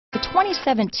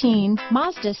2017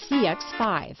 Mazda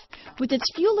CX-5. With its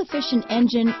fuel-efficient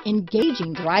engine,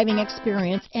 engaging driving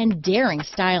experience, and daring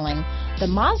styling, the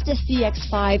Mazda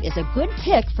CX-5 is a good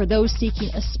pick for those seeking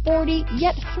a sporty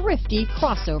yet thrifty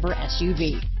crossover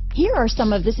SUV. Here are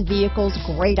some of this vehicle's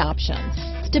great options: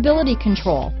 stability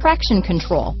control, traction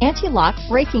control, anti-lock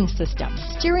braking system,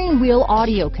 steering wheel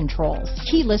audio controls,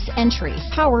 keyless entry,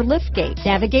 power liftgate,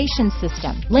 navigation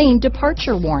system, lane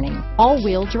departure warning,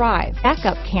 all-wheel drive,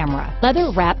 backup camera,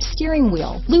 leather-wrapped steering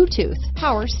wheel, Bluetooth,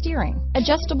 power steering,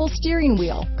 adjustable steering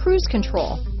wheel, cruise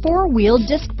control, four-wheel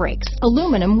disc brakes,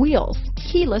 aluminum wheels,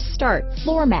 keyless start,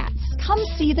 floor mats. Come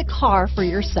see the car for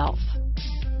yourself.